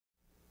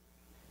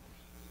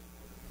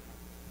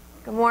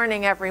Good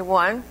morning,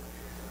 everyone.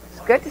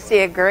 It's good to see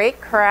a great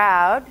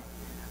crowd.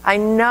 I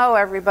know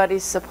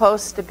everybody's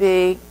supposed to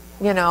be,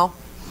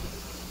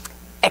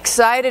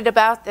 excited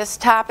about this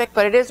topic,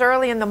 but it is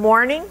early in the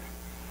morning,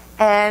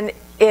 and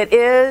it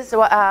is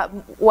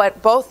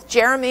what both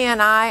Jeremy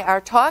and I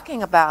are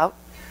talking about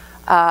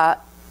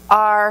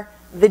are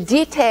the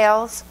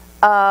details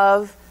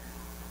of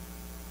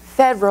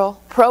federal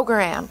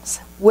programs,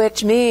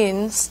 which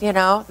means,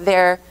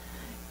 they're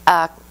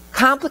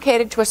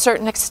complicated to a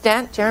certain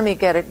extent. Jeremy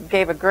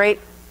gave a great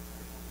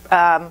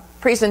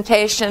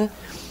presentation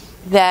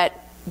that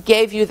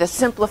gave you the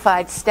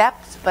simplified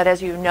steps, but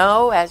as you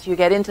know, as you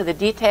get into the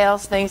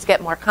details, things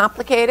get more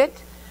complicated.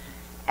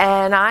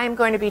 And I'm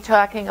going to be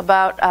talking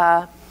about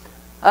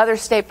other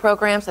state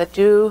programs that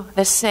do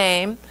the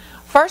same.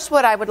 First,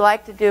 what I would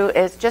like to do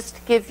is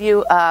just give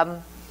you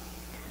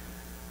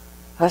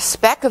a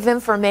speck of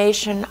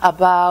information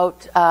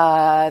about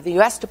the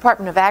U.S.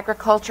 Department of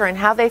Agriculture and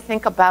how they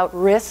think about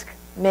risk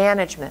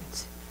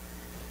management.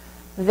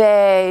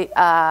 They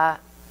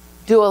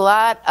do a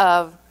lot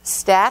of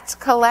stats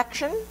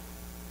collection.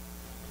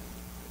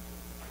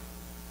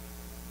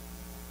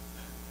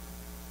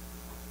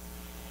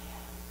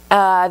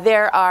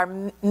 There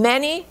are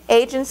many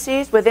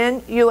agencies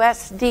within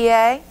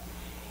USDA,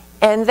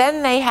 and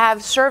then they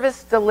have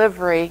service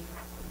delivery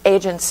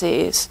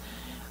agencies.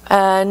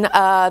 And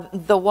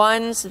the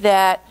ones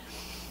that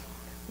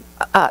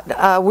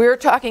we're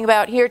talking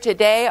about here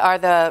today are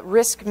the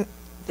risk.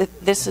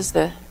 This is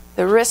the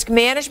Risk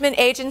Management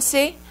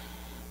Agency,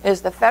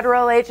 is the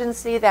federal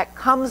agency that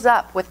comes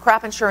up with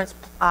crop insurance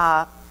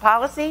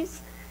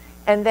policies,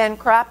 and then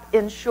crop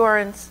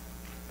insurance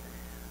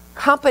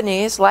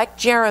companies like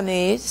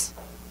Jeremy's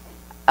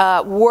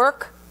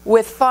work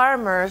with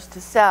farmers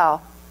to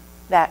sell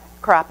that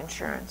crop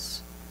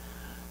insurance.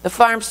 The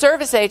Farm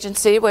Service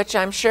Agency, which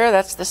I'm sure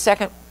that's the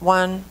second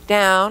one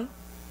down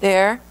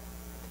there.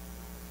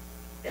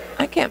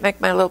 I can't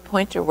make my little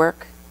pointer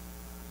work.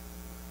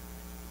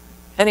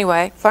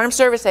 Anyway, Farm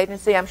Service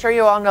Agency, I'm sure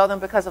you all know them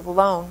because of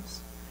loans.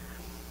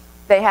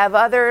 They have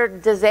other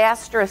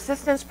disaster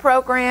assistance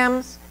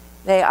programs.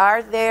 They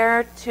are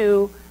there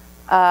to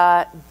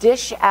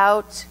dish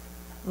out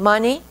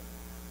money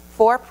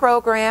for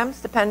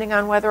programs depending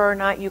on whether or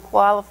not you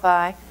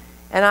qualify.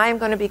 And I am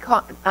going to be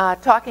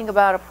talking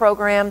about a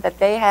program that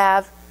they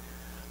have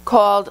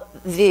called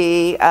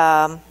the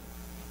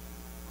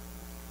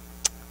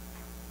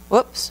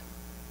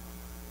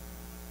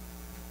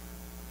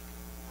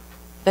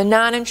the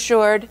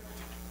Non-Insured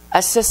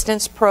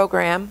Assistance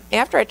Program,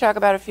 after I talk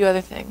about a few other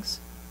things.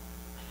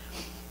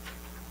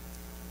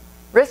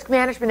 Risk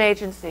Management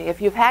Agency.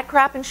 If you've had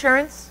crop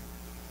insurance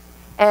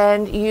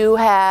and you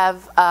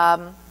have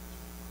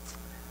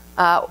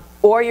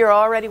or you're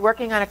already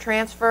working on a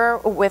transfer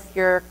with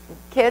your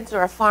kids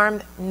or a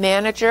farm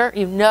manager,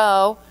 you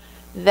know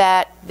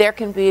that there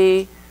can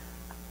be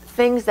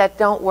things that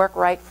don't work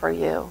right for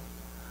you.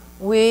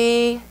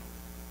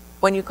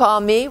 When you call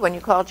me, when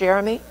you call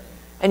Jeremy,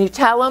 and you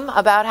tell them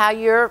about how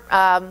your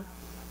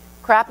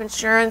crop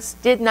insurance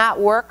did not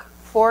work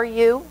for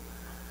you,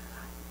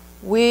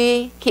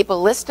 we keep a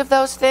list of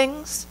those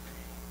things,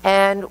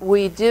 and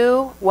we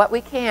do what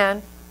we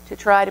can to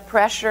try to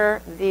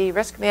pressure the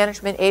Risk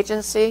Management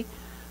Agency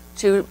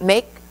to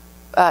make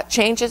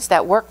changes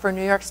that work for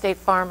New York State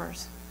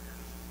farmers.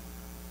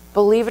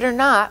 Believe it or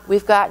not,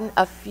 we've gotten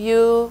a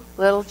few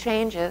little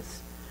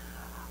changes.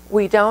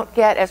 We don't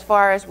get as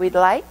far as we'd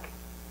like.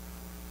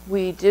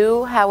 We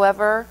do,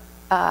 however,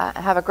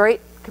 have a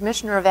great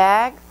Commissioner of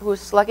Ag who's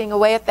slugging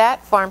away at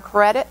that, Farm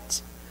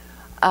Credit,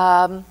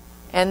 and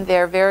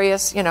their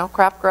various,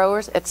 crop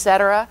growers,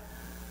 etc.,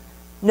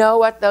 know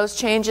what those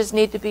changes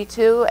need to be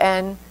too,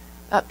 and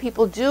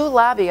people do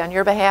lobby on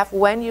your behalf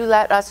when you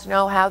let us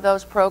know how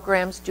those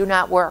programs do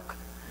not work.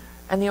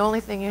 And the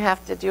only thing you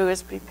have to do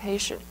is be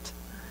patient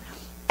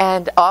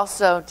and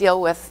also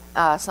deal with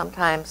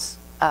sometimes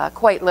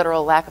quite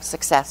literal lack of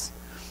success,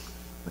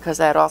 because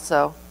that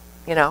also,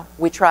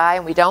 we try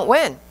and we don't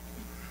win.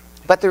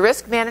 But the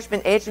Risk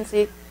Management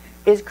Agency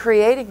is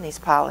creating these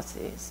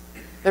policies.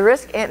 The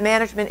Risk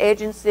Management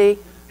Agency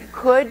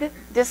could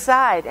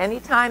decide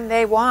anytime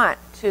they want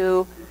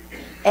to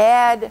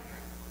add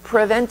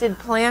prevented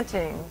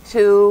planting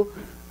to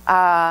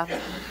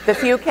the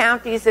few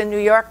counties in New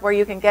York where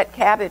you can get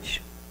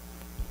cabbage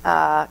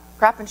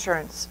crop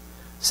insurance.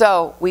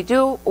 So we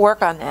do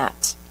work on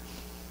that.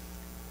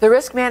 The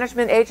Risk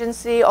Management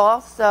Agency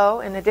also,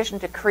 in addition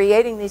to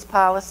creating these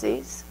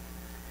policies,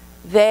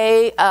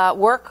 they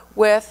work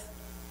with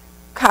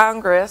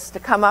Congress to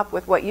come up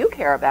with what you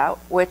care about,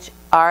 which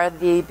are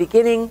the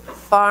beginning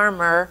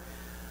farmer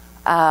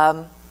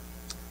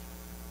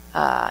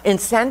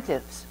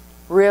incentives,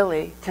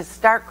 really, to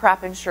start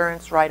crop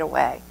insurance right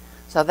away.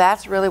 So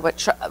that's really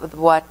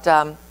what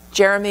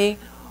Jeremy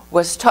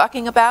was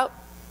talking about.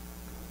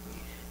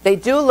 They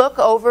do look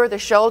over the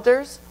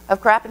shoulders of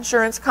crop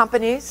insurance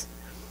companies.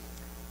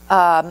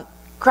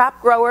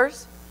 Crop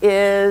Growers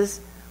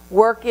is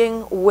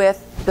working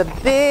with the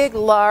big,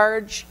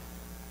 large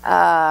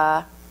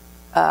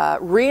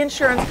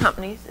reinsurance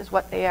companies, is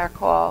what they are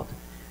called,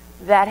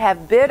 that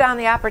have bid on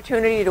the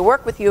opportunity to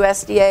work with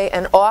USDA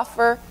and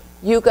offer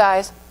you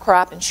guys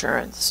crop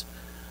insurance.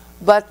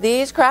 But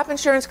these crop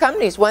insurance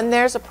companies, when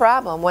there's a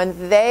problem,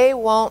 when they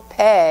won't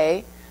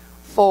pay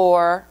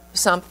for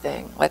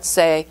something, let's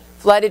say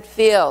flooded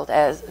fields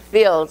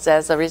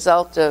as a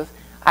result of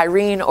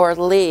Irene or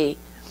Lee,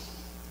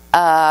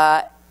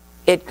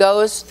 it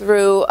goes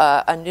through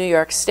a New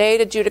York State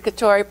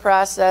adjudicatory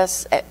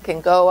process. It can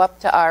go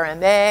up to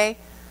RMA.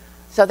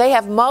 So they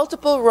have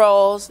multiple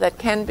roles that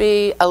can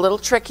be a little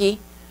tricky.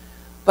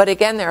 But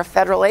again, they're a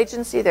federal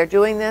agency. They're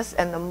doing this.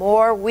 And the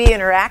more we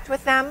interact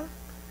with them,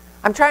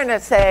 I'm trying to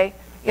say,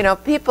 you know,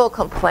 people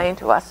complain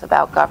to us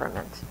about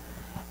government.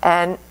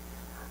 And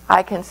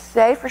I can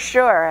say for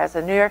sure, as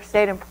a New York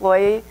State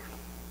employee,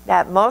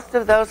 that most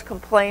of those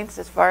complaints,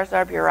 as far as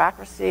our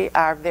bureaucracy,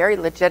 are very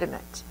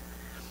legitimate.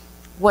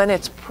 When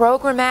it's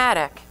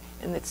programmatic,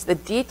 and it's the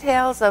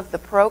details of the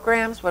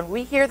programs, when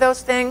we hear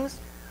those things,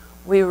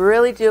 we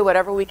really do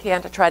whatever we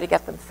can to try to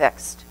get them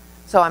fixed.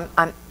 So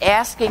I'm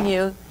asking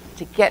you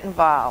to get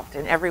involved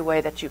in every way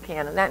that you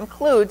can, and that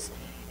includes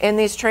in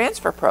these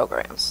transfer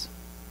programs.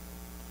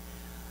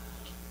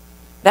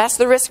 That's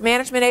the Risk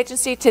Management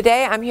Agency.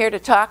 Today I'm here to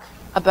talk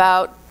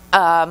about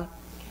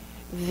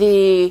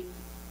the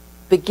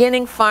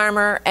beginning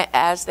farmer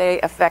as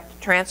they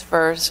affect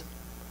transfers,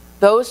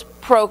 those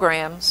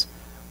programs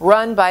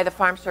run by the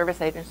Farm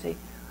Service Agency.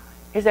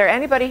 Is there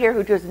anybody here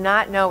who does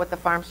not know what the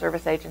Farm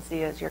Service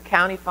Agency is, your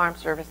county Farm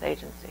Service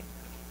Agency?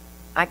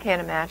 I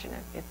can't imagine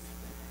it.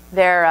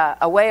 They're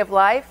a way of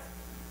life.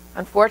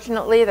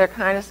 Unfortunately,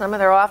 some of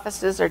their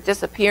offices are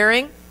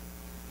disappearing.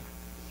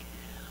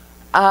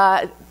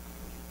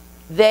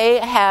 They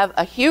have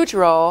a huge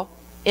role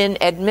in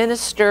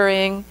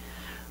administering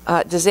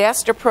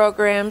disaster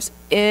programs,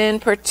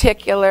 in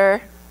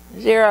particular,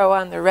 zero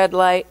on the red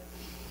light,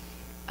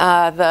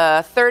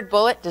 the third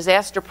bullet,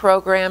 disaster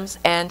programs,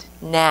 and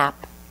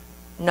NAP,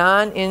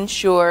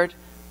 non-insured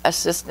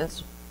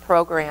assistance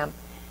program.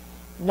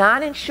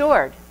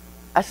 Non-insured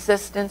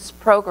assistance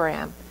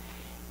program.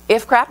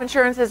 If crop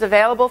insurance is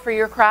available for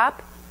your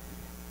crop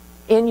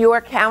in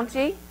your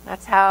county,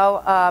 that's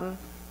how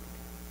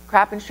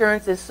crop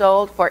insurance is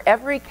sold for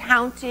every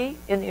county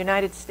in the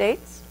United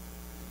States,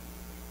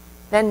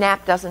 then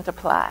NAP doesn't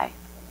apply.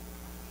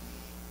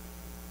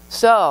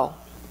 So,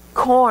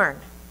 corn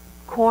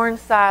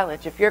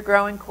silage. If you're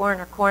growing corn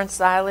or corn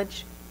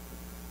silage,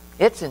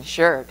 it's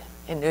insured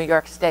in New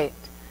York State,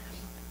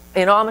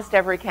 in almost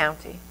every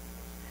county.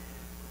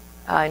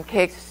 In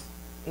case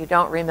you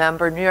don't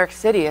remember, New York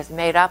City is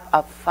made up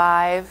of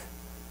 5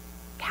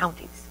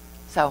 counties.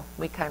 So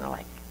we kind of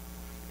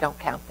don't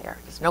count there.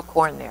 There's no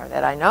corn there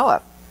that I know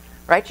of.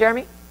 Right,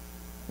 Jeremy?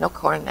 No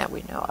corn that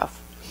we know of.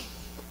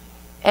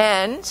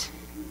 And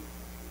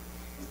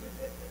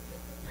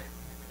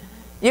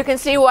you can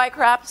see why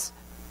crops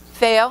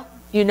fail.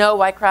 You know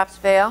why crops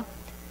fail.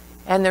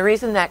 And the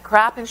reason that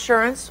crop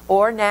insurance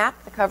or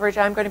NAP, the coverage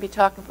I'm going to be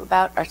talking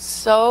about, are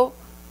so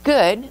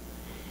good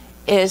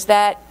is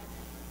that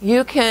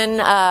you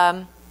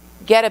can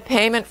get a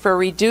payment for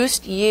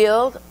reduced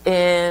yield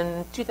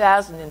in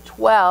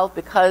 2012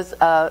 because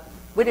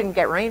we didn't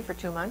get rain for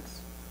 2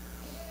 months.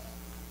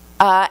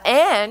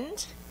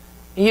 And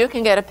you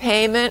can get a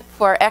payment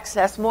for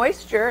excess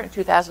moisture in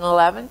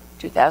 2011,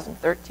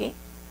 2013.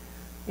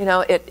 You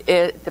know,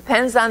 it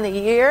depends on the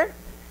year,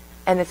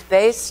 and it's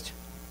based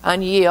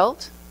on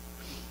yield.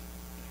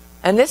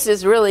 And this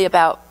is really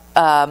about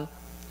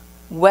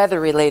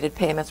weather-related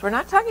payments. We're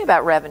not talking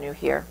about revenue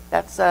here.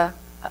 That's a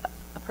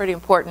pretty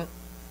important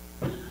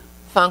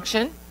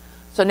function.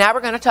 So now we're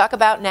going to talk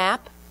about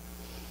NAP.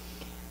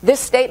 This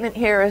statement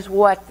here is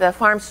what the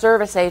Farm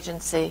Service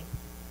Agency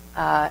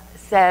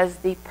says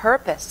the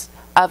purpose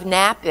of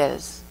NAP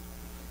is.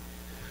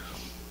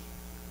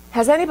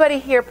 Has anybody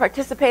here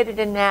participated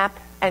in NAP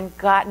and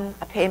gotten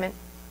a payment?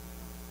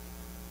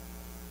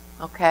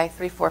 Okay,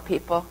 3, 4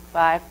 people,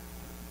 5.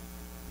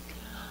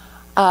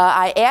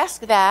 I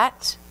ask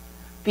that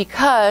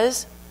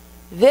because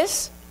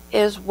this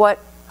is what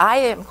I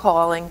am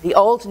calling the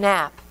old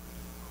NAP,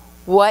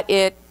 what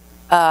it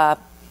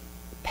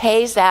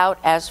pays out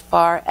as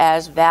far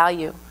as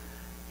value.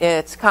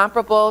 It's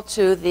comparable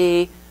to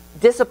the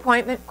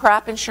disappointment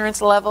crop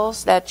insurance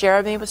levels that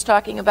Jeremy was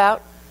talking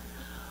about,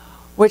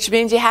 which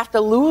means you have to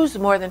lose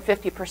more than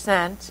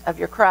 50% of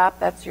your crop.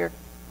 That's your,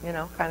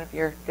 kind of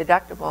your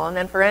deductible. And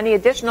then for any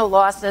additional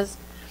losses,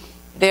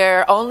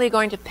 they're only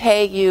going to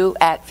pay you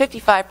at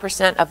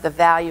 55% of the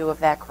value of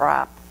that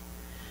crop.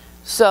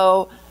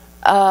 So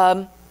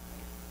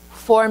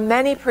for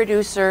many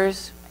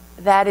producers,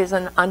 that is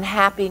an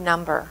unhappy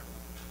number.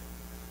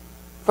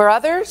 For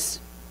others,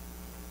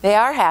 they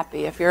are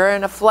happy. If you're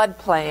in a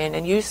floodplain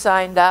and you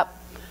signed up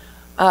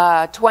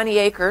 20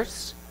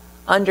 acres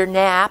under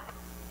NAP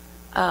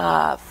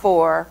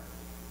for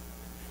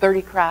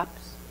 30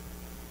 crops,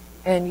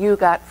 and you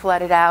got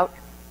flooded out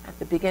at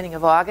the beginning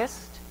of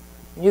August,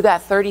 and you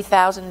got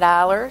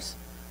 $30,000,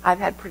 I've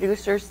had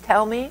producers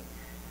tell me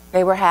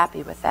they were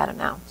happy with that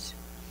amount.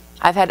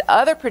 I've had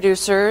other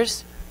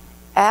producers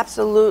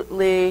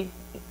absolutely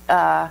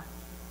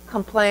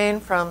complain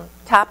from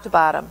top to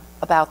bottom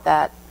about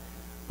that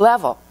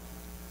level.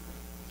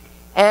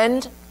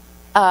 And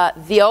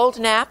the old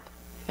NAP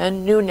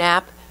and new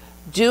NAP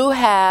do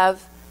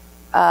have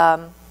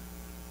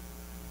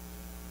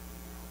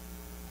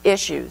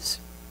issues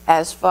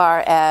as far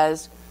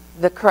as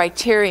the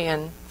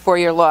criterion for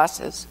your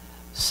losses.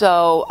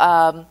 So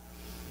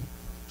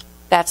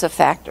that's a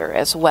factor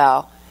as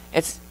well.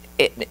 It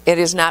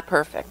is not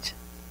perfect.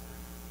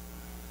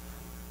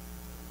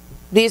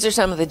 These are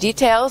some of the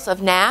details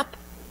of NAP.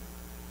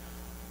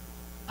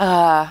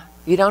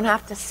 You don't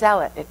have to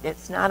sell it.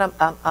 It's not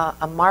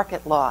a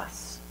market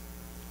loss.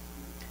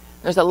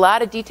 There's a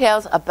lot of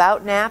details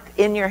about NAP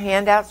in your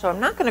handout, so I'm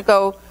not going to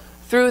go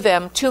through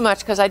them too much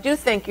because I do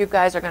think you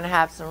guys are going to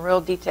have some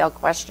real detailed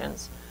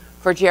questions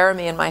for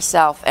Jeremy and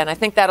myself, and I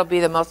think that'll be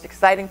the most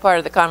exciting part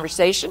of the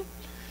conversation.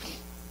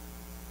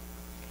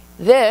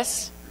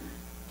 This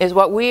is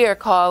what we are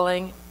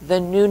calling the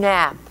new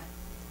NAP.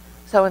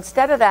 So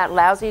instead of that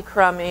lousy,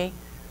 crummy,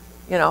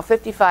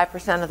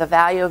 55% of the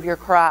value of your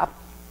crop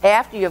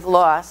after you've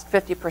lost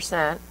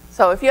 50%.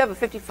 So if you have a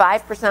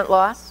 55%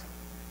 loss,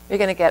 you're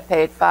going to get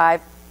paid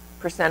 5%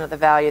 of the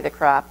value of the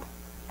crop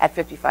at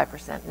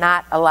 55%.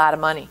 Not a lot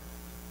of money.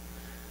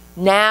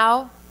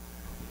 Now,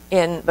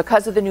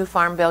 because of the new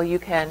Farm Bill, you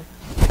can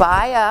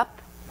buy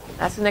up,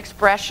 that's an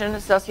expression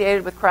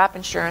associated with crop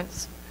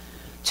insurance,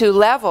 to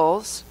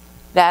levels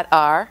that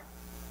are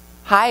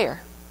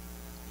higher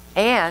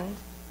and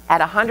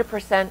at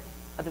 100%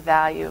 of the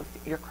value of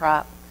your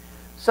crop.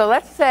 So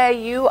let's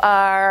say you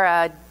are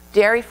a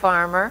dairy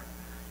farmer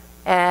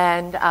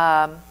and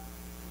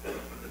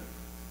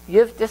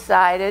you've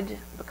decided,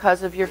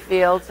 because of your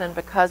fields and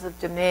because of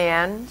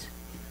demand,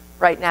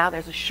 right now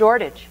there's a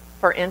shortage,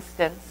 for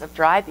instance, of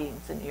dry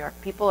beans in New York.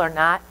 People are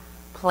not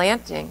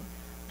planting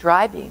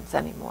dry beans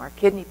anymore,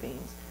 kidney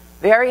beans.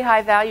 Very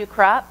high value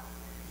crop.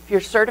 If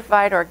you're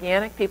certified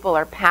organic, people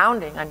are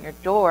pounding on your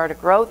door to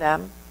grow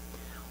them.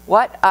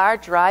 What are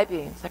dry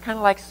beans? They're kind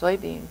of like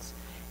soybeans.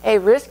 A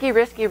risky,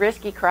 risky,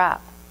 risky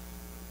crop.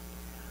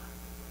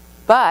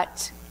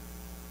 But,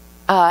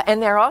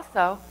 and they're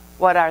also,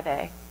 what are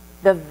they?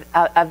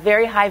 A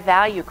very high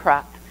value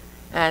crop.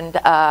 And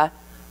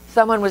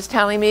someone was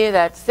telling me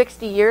that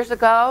 60 years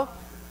ago,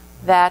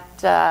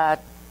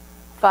 that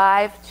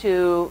 5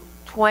 to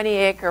 20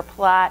 acre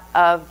plot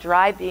of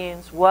dry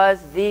beans was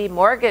the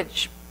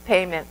mortgage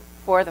payment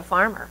for the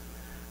farmer,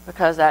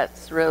 because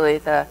that's really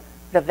the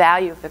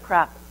value of the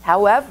crop.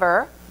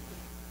 However,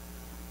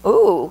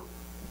 you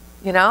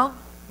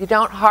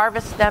don't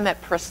harvest them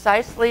at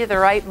precisely the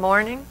right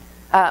moment.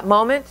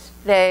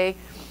 They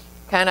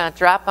kind of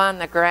drop on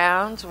the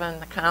ground when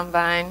the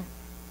combine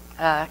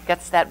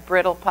gets that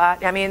brittle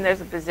pot. I mean,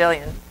 there's a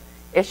bazillion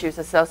issues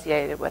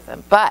associated with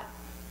them. But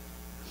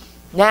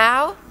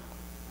now,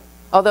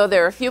 although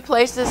there are a few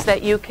places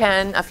that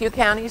a few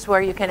counties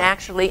where you can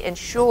actually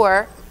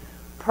insure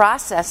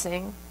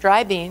processing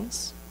dry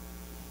beans,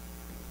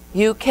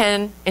 you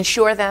can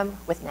insure them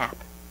with NAP.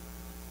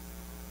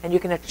 And you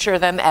can insure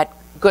them at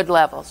good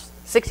levels,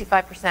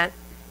 65%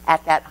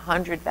 at that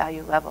 100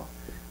 value level.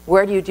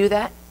 Where do you do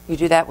that? You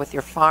do that with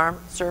your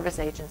farm service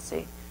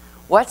agency.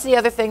 What's the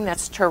other thing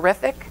that's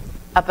terrific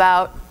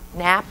about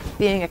NAP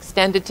being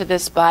extended to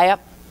this buy-up?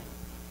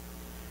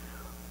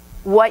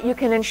 What you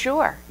can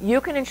insure.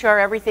 You can insure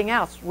everything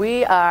else.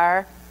 We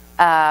have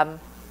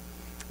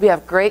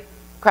great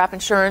crop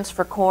insurance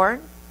for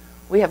corn.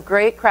 We have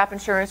great crop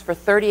insurance for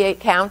 38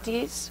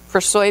 counties for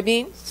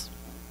soybeans.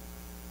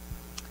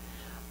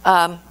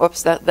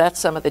 That's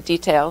some of the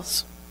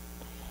details.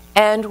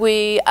 And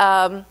we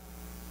have,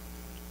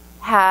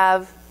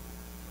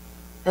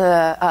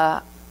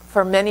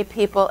 for many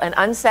people, an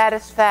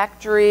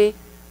unsatisfactory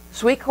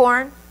sweet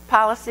corn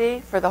policy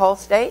for the whole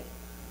state.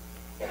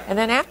 And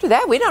then after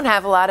that, we don't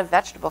have a lot of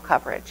vegetable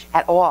coverage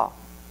at all.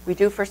 We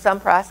do for some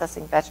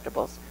processing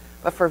vegetables.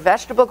 But for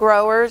vegetable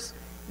growers,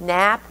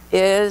 NAP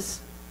is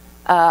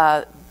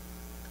a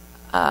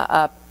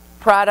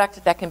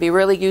product that can be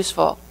really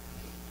useful.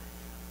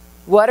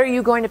 What are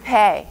you going to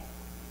pay?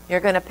 You're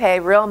going to pay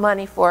real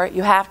money for it.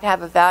 You have to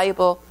have a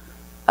valuable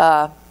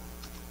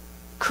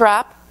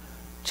crop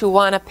to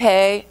want to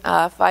pay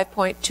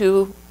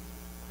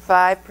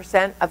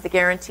 5.25% of the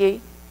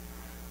guarantee.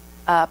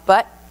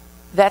 But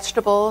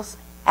vegetables,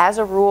 as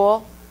a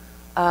rule,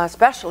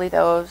 especially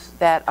those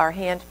that are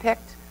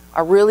hand-picked,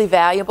 are really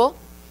valuable.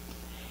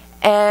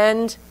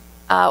 And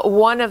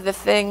one of the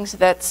things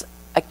that's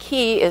a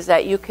key is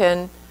that you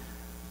can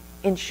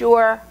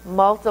insure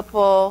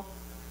multiple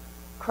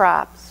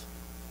crops.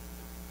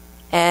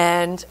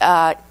 And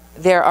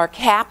there are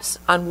caps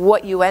on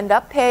what you end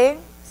up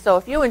paying. So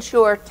if you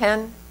insure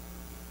 10,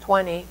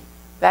 20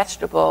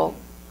 vegetable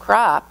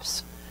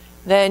crops,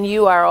 then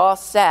you are all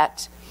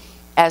set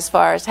as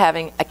far as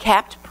having a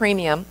capped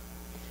premium.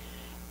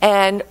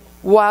 And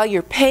while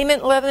your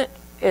payment limit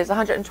is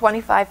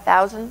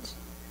 $125,000,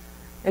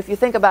 if you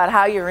think about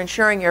how you're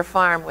insuring your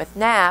farm with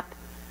NAP,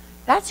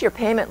 that's your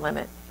payment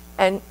limit.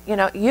 And you're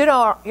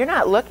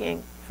not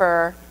looking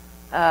for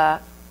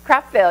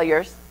crop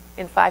failures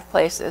in 5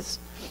 places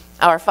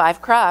or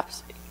 5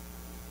 crops.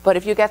 But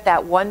if you get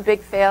that one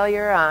big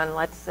failure on,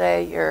 let's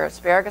say, your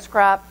asparagus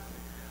crop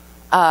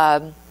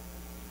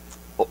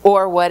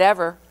or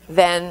whatever,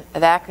 then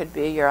that could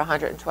be your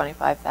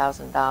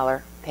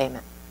 $125,000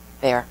 payment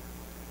there.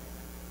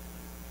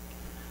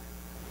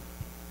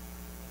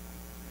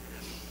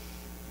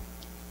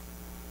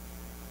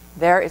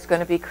 There is going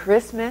to be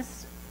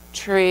Christmas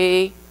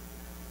tree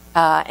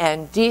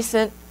and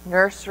decent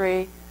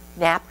nursery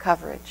NAP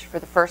coverage for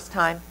the first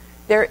time.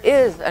 There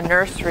is a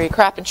nursery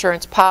crop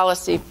insurance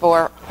policy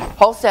for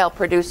wholesale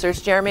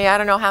producers. Jeremy, I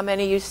don't know how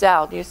many you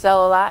sell. Do you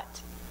sell a lot?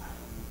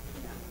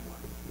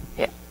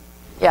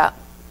 Yeah.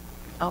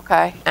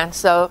 Okay. And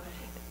so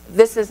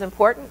this is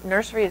important.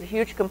 Nursery is a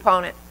huge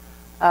component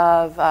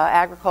of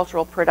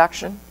agricultural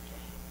production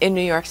in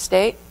New York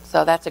State.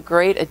 So that's a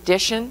great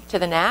addition to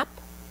the NAP.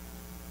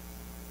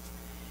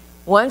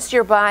 Once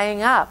you're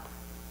buying up,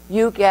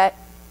 you get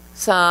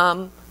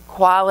some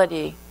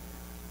quality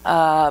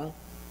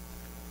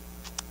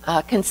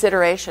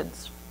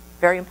considerations,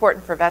 very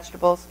important for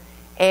vegetables,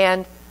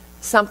 and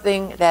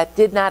something that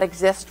did not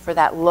exist for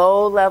that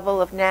low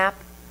level of NAP,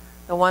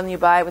 the one you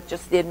buy with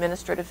just the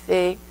administrative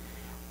fee.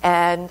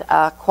 And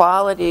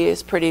quality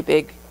is pretty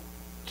big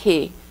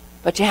key.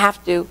 But you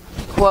have to,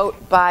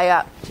 quote, buy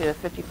up to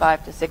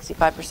 55 to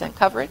 65%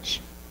 coverage.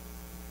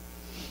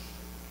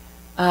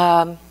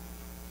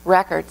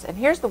 Records. And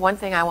here's the one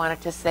thing I wanted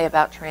to say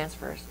about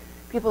transfers.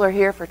 People are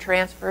here for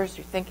transfers.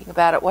 You're thinking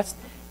about it. What's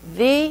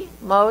the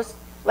most,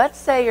 let's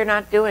say you're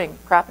not doing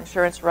crop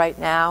insurance right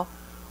now.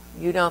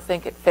 You don't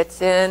think it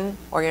fits in,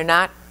 or you're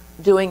not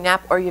doing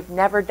NAP, or you've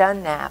never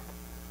done NAP.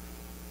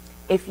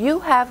 If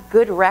you have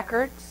good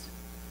records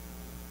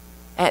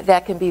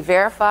that can be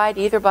verified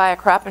either by a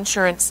crop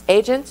insurance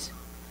agent,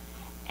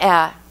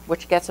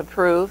 which gets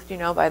approved,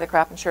 by the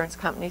crop insurance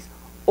companies,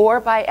 or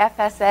by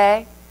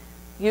FSA,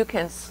 you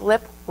can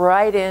slip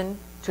right in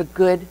to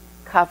good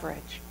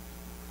coverage,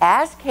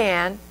 as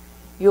can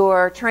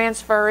your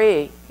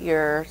transferee,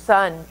 your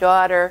son,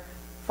 daughter,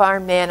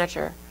 farm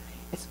manager.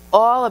 It's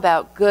all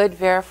about good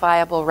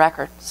verifiable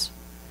records.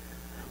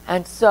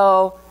 And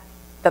so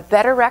the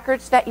better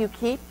records that you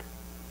keep,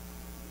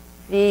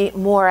 the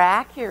more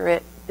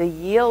accurate the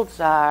yields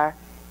are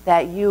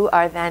that you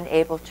are then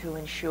able to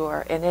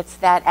insure. And it's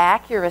that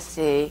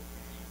accuracy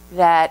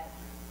that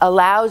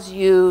allows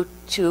you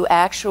to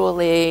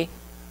actually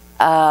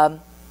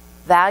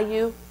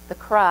value the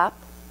crop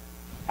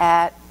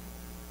at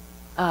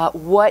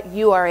what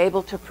you are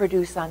able to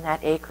produce on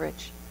that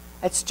acreage.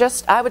 It's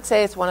just, I would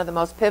say it's one of the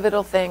most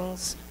pivotal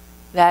things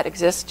that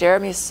exists.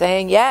 Jeremy's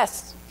saying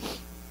yes.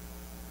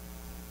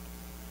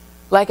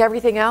 Like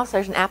everything else,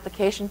 there's an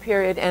application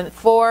period. And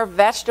for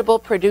vegetable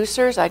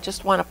producers, I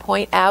just want to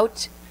point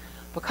out,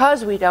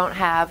 because we don't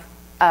have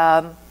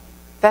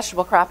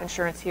vegetable crop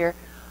insurance here,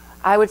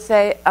 I would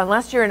say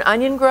unless you're an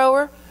onion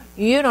grower,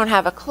 you don't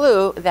have a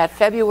clue that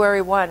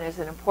February 1 is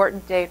an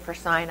important date for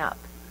sign up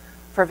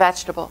for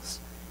vegetables.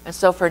 And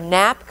so for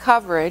NAP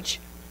coverage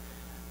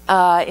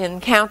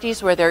in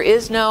counties where there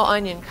is no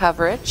onion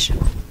coverage,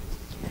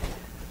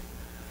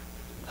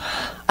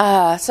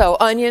 so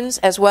onions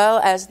as well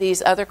as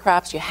these other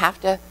crops, you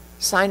have to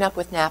sign up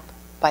with NAP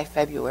by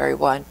February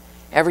 1.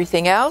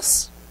 Everything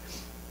else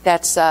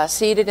that's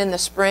seeded in the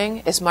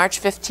spring is March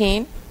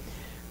 15.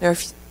 There are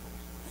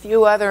a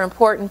few other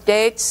important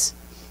dates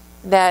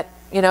that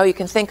you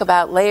can think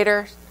about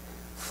later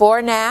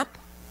for NAP.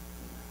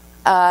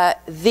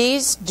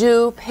 These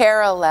do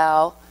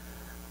parallel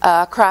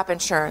crop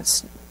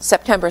insurance,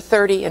 September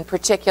 30 in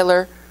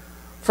particular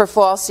for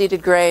fall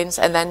seeded grains,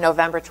 and then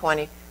November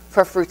 20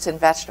 for fruits and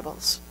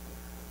vegetables.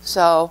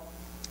 So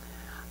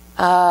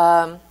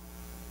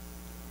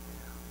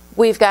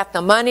we've got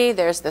the money,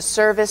 there's the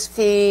service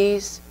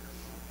fees.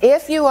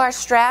 If you are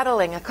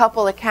straddling a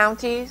couple of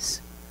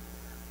counties,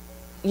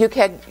 you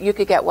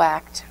could get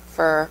whacked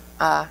for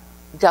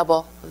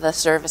double the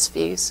service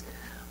fees.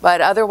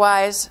 But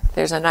otherwise,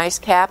 there's a nice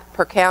cap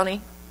per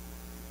county.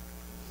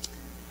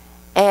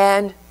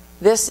 And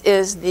this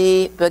is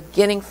the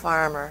beginning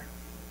farmer,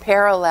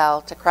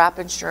 parallel to crop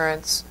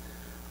insurance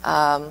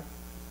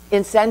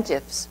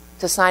incentives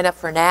to sign up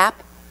for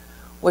NAP,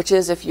 which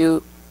is if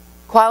you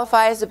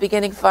qualify as a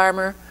beginning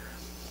farmer,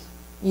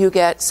 you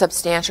get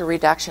substantial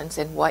reductions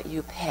in what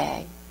you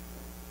pay.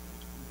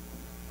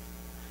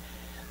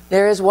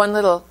 There is one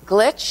little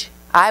glitch,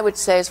 I would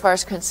say, as far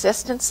as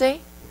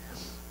consistency.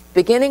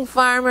 Beginning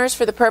farmers,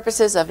 for the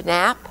purposes of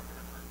NAP,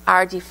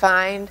 are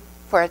defined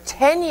for a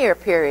 10-year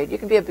period. You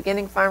can be a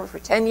beginning farmer for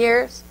 10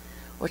 years,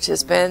 which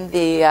has been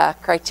the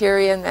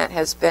criterion that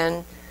has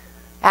been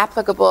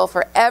applicable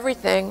for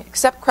everything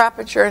except crop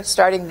insurance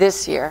starting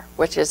this year,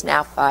 which is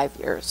now 5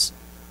 years.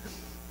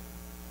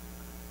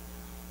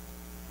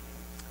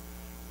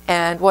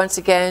 And once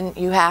again,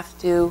 you have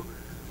to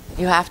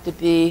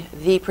be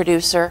the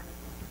producer.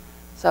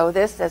 So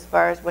this, as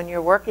far as when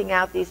you're working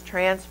out these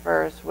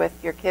transfers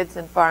with your kids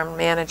and farm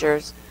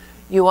managers,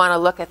 you want to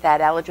look at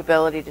that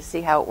eligibility to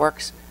see how it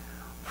works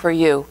for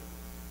you.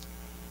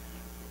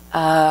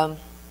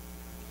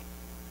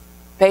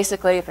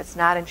 Basically, if it's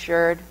not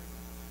insured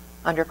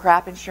under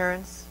crop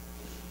insurance,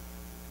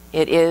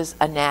 it is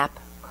a NAP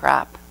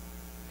crop.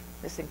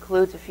 This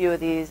includes a few of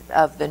these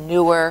of the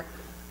newer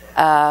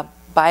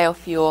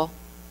biofuel.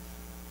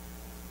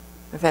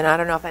 And I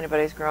don't know if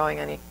anybody's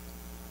growing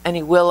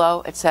any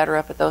willow,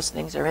 etc., but those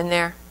things are in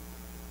there.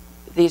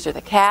 These are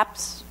the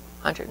caps,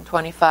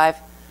 125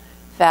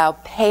 thou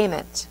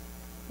payment,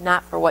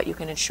 not for what you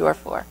can insure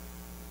for.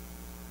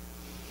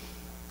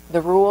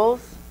 The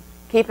rules: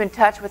 keep in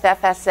touch with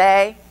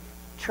FSA,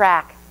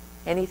 track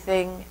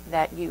anything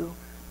that you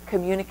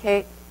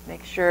communicate,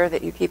 make sure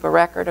that you keep a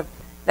record of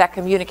that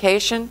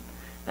communication.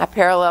 That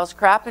parallels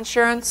crop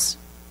insurance.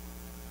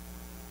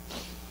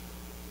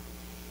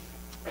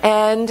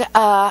 And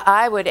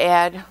I would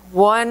add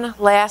one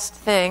last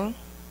thing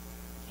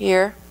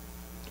here.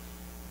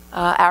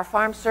 Our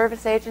Farm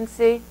Service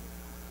Agency,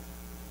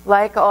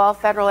 like all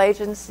federal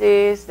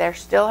agencies, they're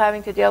still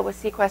having to deal with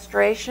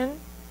sequestration.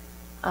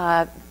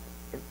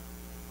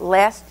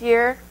 Last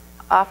year,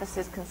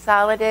 offices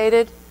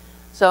consolidated.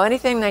 So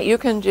anything that you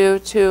can do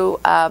to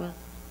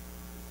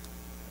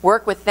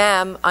work with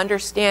them,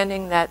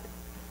 understanding that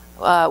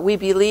we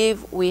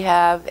believe we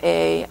have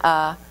a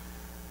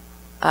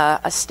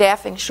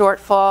staffing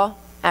shortfall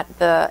at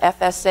the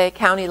FSA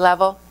county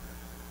level.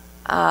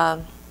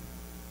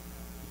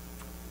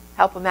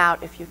 Help them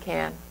out if you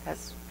can,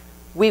 because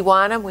we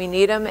want them, we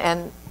need them,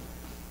 and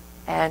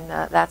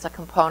that's a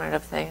component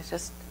of things.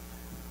 Just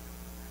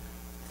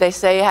they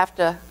say you have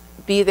to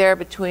be there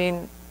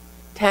between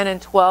 10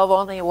 and 12,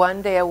 only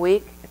one day a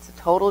week. It's a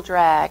total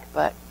drag,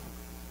 but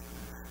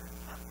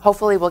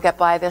hopefully we'll get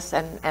by this,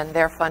 and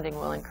their funding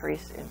will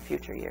increase in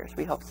future years.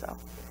 We hope so.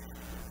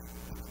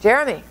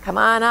 Jeremy, come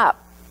on up.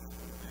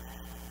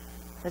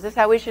 Is this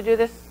how we should do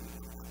this,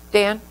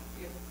 Dan?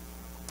 Yeah.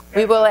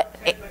 We will. 10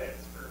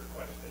 minutes for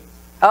questions.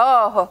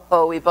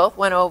 Oh, we both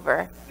went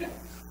over.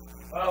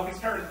 Well, we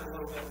started a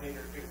little bit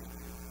later too.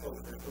 So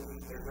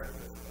they're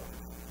breakfast.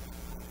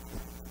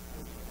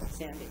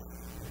 Sandy.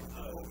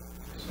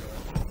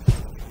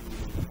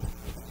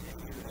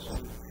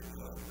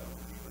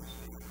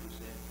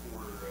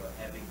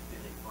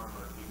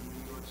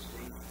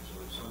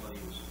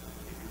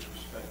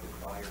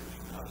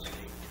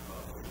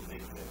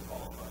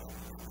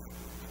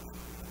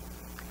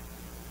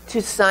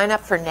 To sign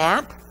up for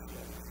NAP?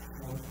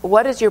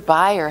 What does your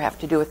buyer have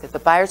to do with it? The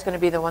buyer's going to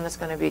be the one that's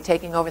going to be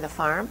taking over the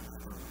farm?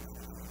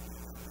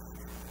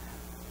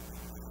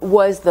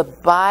 Was the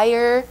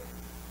buyer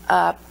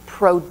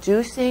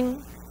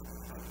producing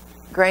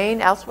grain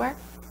elsewhere?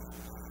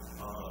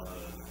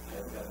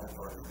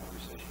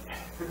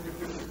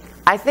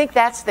 I think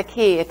that's the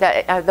key.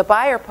 The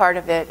buyer part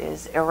of it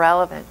is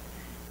irrelevant.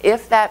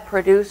 If that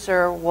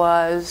producer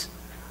was...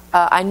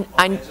 As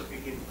a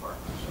beginning farmer,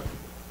 sorry.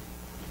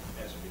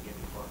 As a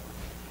beginning farmer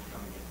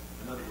coming in.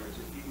 In other words,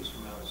 if he was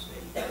from out of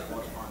state,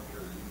 one farm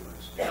here in New York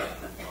State,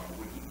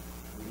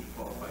 would he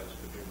qualify as a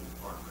beginning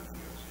farmer in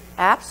New York State?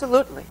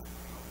 Absolutely.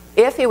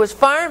 If he was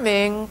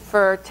farming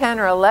for 10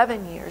 or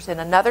 11 years in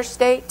another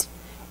state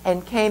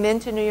and came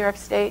into New York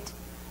State,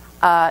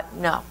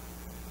 no.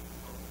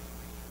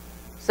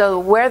 So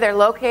where they're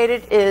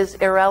located is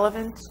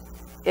irrelevant.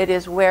 It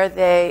is where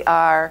they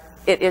are,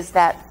 it is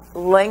that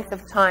length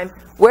of time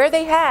where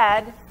they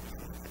had,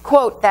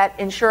 quote, that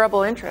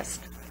insurable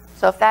interest.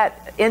 So if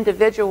that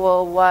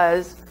individual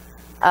was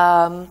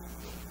a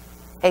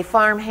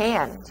farm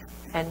hand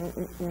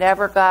and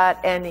never got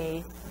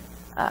any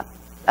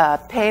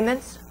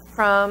payments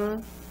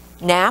from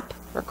NAP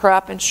or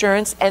crop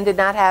insurance and did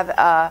not have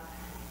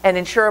an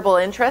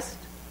insurable interest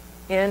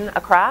in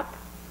a crop,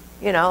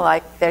 you know,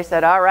 like they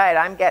said, all right,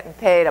 I'm getting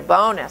paid a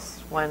bonus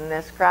when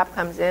this crop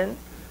comes in,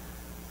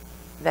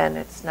 then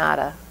it's not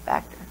a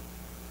factor.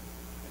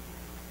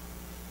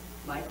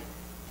 Mike?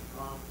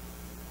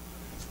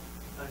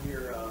 On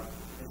your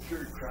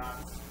insured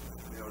crops,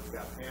 you know, it's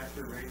got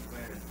pasture,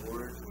 rangeland, and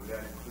forage. Would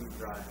that include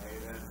dry hay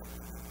then?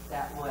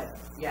 That would,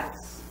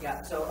 yes.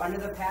 Yeah. So under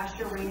the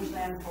pasture,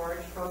 rangeland,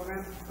 forage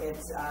program,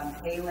 it's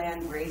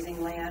hayland,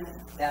 grazing land.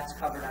 That's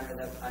covered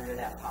under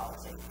that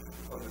policy.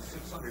 Of the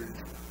 600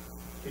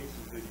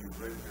 cases that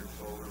you've written or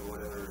sold or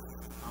whatever,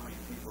 how many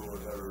people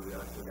have ever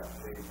actually got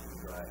paid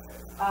for dry hay?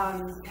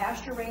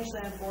 Pasture,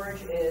 rangeland,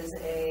 forage is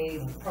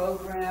a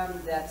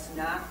program that's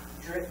not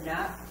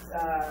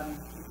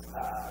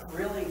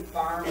really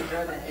farm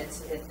driven.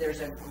 There's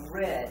a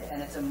grid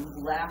and it's a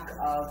lack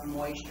of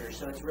moisture,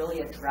 so it's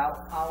really a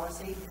drought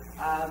policy.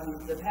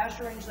 The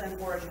pasture, rangeland,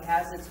 forage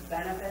has its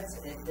benefits.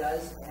 It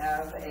does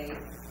have a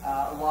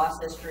loss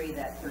history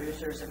that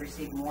producers have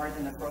received more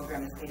than the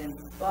program is paid in,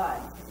 but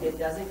it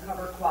doesn't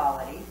cover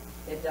quality.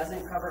 It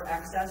doesn't cover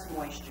excess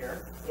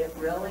moisture. It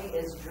really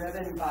is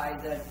driven by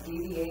the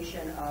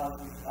deviation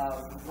of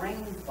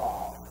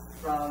rainfall.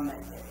 from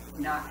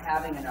not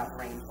having enough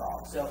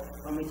rainfall. So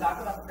when we talk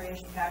about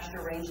the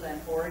pasture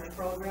rangeland forage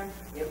program,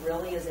 it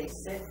really is a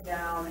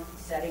sit-down,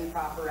 setting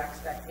proper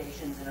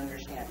expectations and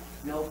understand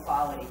no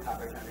quality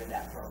coverage under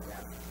that program.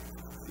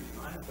 The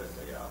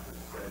IFSA office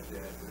said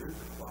that there is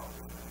a quality.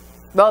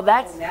 Well,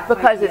 that's And that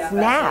because might be it's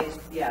NAP. FSA's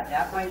Yeah,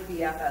 that might be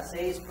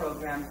FSA's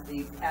program.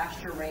 The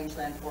pasture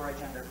rangeland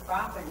forage under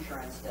crop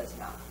insurance does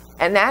not.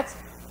 And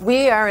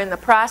we are in the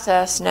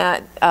process now,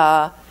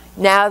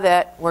 now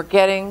that we're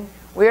getting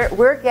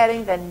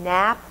the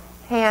NAP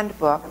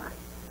handbook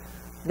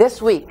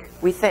this week,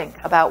 we think,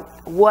 about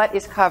what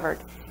is covered.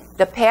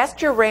 The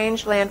pasture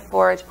rangeland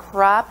forage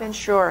crop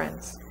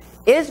insurance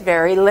is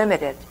very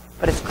limited,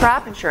 but it's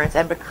crop insurance,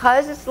 and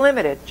because it's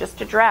limited just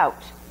to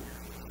drought,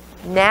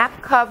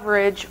 NAP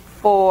coverage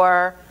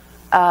for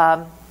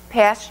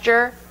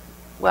pasture,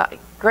 well,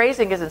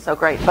 grazing isn't so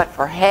great, but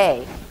for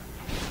hay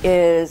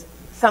is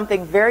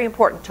something very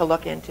important to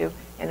look into,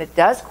 and it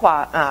does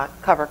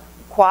cover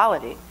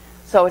quality,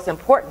 so it's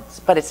important,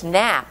 but it's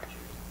NAP,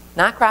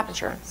 not crop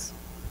insurance,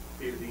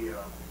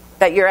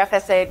 that your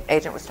FSA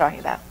agent was talking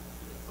about.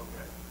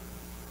 Okay.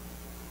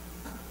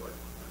 But,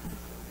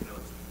 you know,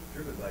 it's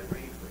driven by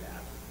rain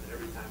perhaps, and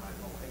every time I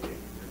go, hey,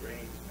 it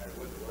rains, no matter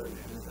what the weather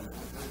is.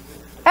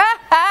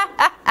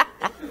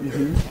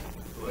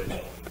 But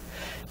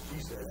she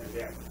said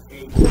that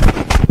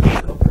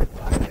covered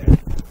by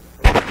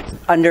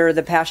that. Under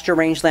the pasture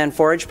rangeland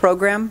forage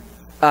program?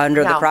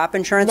 Under the No. crop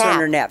insurance or NAP.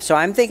 under NAP? So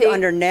I'm thinking See-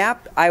 under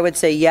NAP, I would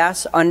say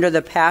yes. Under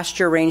the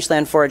pasture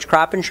rangeland forage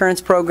crop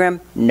insurance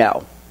program,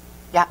 no.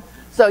 Yeah.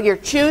 So you're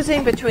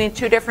choosing between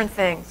two different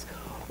things.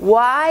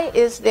 Why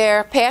is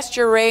there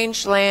pasture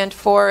rangeland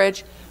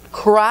forage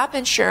crop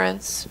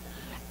insurance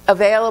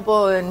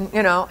available in,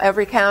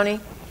 every county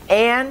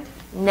and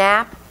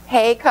NAP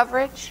hay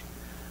coverage?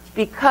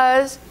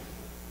 Because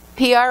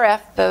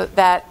PRF,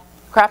 that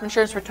crop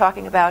insurance we're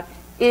talking about,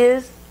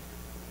 is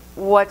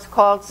what's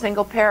called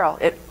single peril.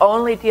 It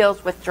only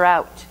deals with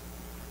drought.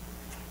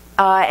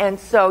 And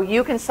so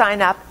you can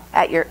sign up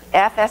at your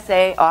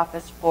FSA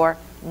office for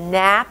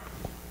NAP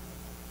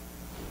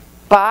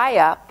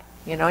buy-up.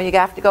 You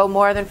have to go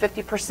more than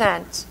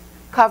 50%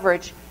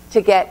 coverage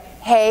to get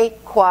hay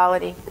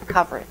quality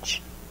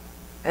coverage.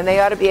 And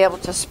they ought to be able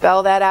to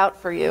spell that out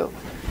for you.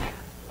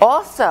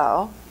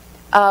 Also,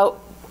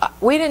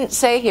 we didn't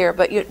say here,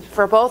 but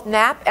for both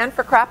NAP and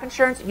for crop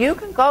insurance, you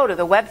can go to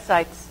the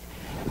websites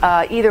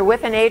either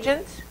with an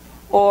agent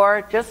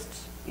or just,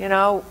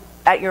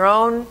 at your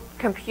own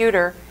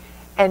computer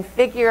and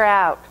figure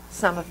out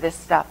some of this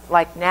stuff,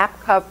 like NAP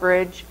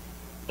coverage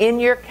in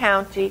your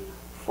county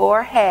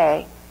for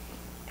hay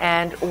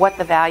and what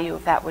the value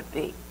of that would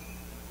be.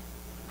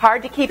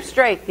 Hard to keep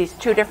straight, these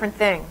two different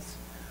things.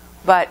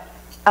 But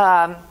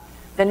the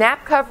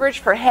NAP coverage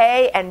for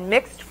hay and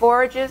mixed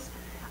forages,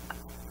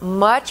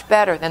 much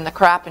better than the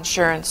crop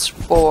insurance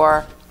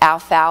for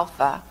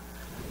alfalfa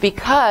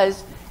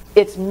because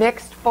it's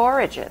mixed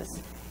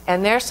forages.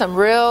 And there's some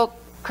real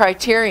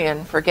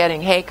criterion for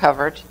getting hay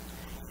covered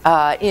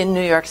in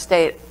New York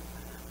State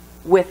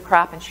with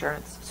crop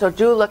insurance. So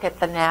do look at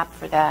the NAP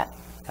for that.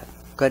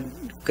 Good,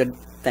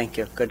 thank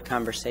you. Good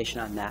conversation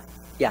on that.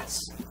 Yes.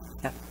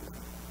 Yep.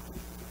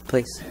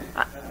 Please.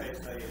 FSA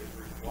has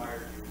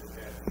required you to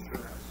have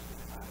insurance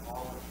on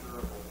all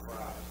insurable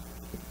crops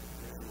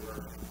if you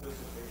are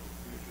anticipating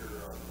future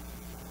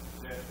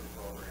disaster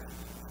programs.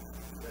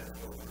 That's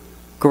so true.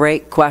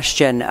 Great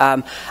question.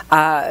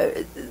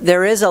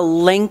 There is a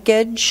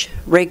linkage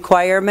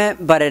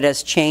requirement, but it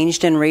has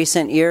changed in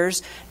recent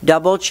years.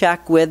 Double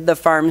check with the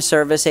Farm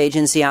Service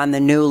Agency on the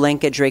new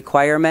linkage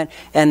requirement.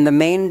 And the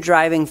main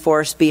driving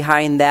force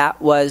behind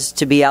that was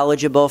to be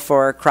eligible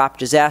for crop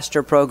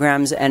disaster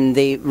programs. And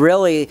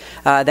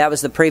that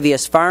was the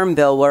previous Farm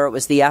Bill where it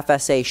was the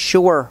FSA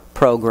Sure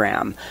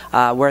program,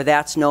 where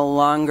that's no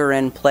longer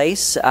in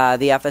place. The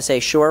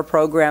FSA Sure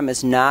program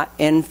is not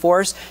in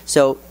force.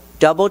 So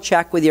double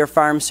check with your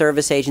Farm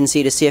Service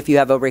Agency to see if you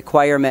have a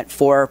requirement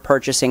for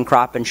purchasing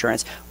crop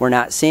insurance. We're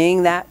not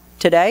seeing that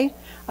today,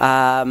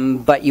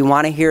 but you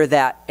want to hear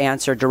that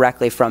answer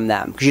directly from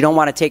them because you don't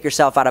want to take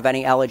yourself out of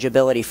any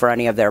eligibility for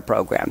any of their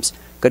programs.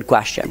 Good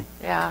question.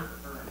 Yeah.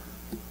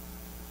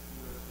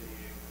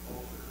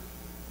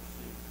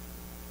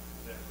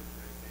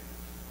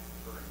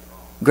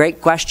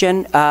 Great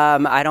question.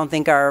 I don't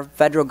think our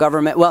federal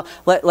government, well,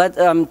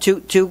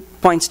 two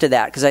points to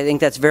that because I think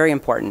that's very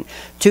important.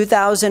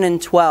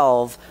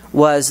 2012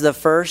 was the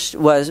first,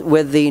 was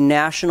with the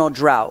national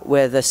drought,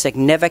 with a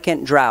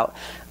significant drought.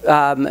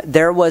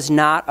 There was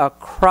not a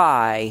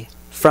cry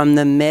from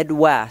the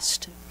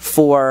Midwest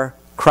for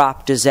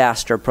crop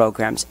disaster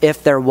programs.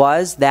 If there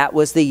was, that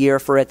was the year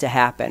for it to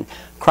happen.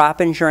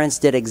 Crop insurance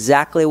did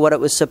exactly what it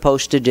was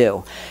supposed to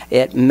do.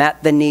 It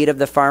met the need of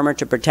the farmer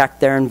to protect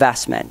their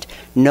investment.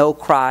 No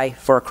cry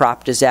for a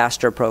crop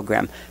disaster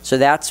program. So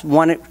that's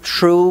one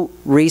true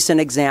recent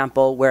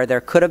example where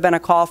there could have been a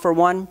call for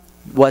one,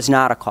 was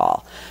not a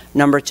call.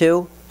 Number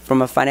two,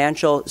 from a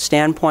financial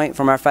standpoint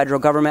from our federal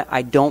government,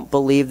 I don't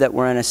believe that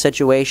we're in a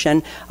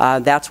situation.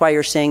 That's why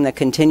you're seeing the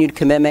continued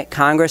commitment.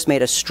 Congress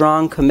made a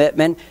strong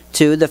commitment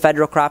to the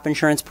federal crop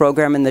insurance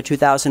program in the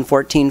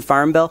 2014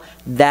 Farm Bill.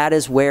 That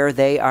is where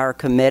they are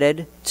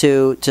committed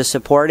to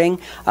supporting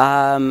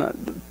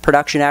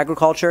production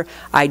agriculture.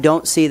 I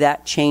don't see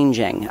that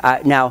changing.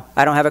 Now,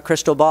 I don't have a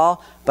crystal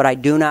ball, but I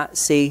do not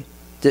see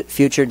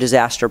future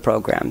disaster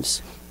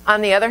programs. On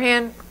the other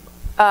hand,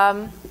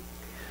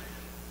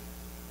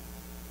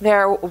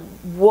 there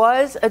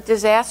was a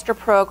disaster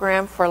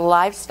program for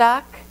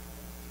livestock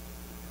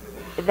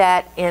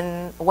that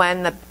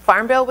when the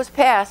Farm Bill was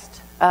passed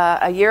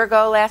a year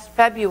ago last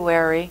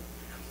February,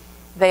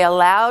 they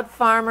allowed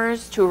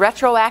farmers to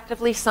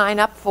retroactively sign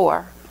up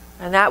for.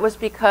 And that was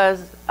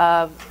because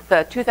of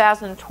the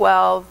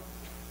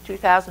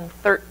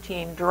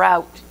 2012-2013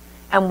 drought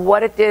and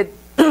what it did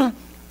to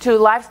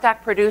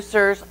livestock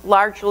producers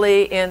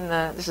largely in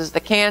this is the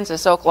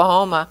Kansas,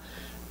 Oklahoma,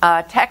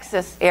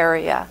 Texas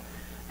area.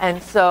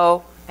 And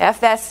so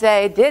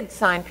FSA did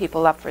sign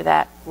people up for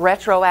that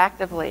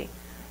retroactively.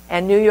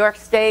 And New York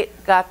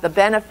State got the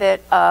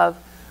benefit of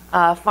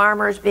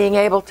farmers being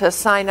able to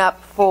sign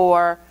up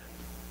for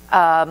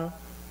the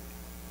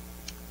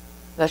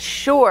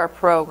SURE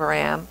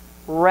program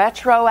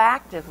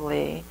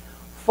retroactively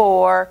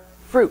for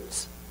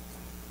fruits.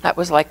 That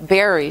was like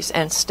berries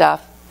and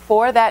stuff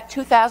for that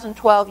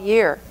 2012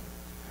 year.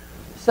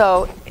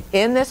 So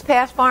in this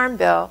past Farm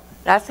Bill,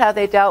 that's how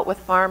they dealt with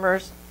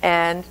farmers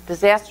and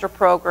disaster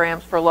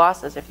programs for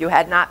losses if you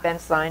had not been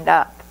signed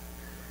up.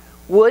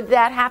 Would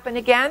that happen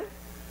again?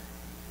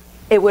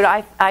 It would.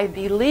 I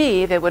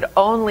believe it would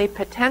only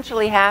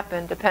potentially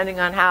happen depending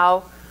on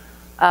how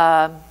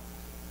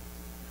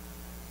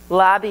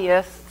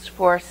lobbyists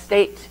for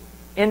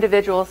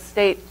individual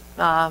state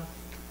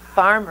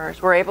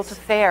farmers were able to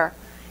fare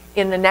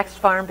in the next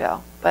Farm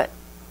Bill, but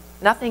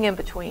nothing in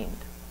between.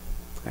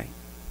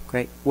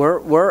 Great.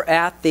 We're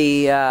at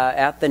the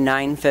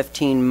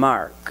 9:15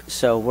 mark,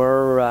 so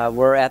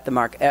we're at the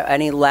mark.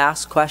 Any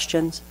last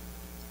questions?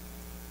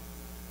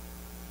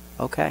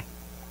 Okay.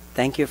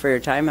 Thank you for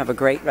your time. Have a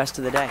great rest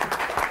of the day.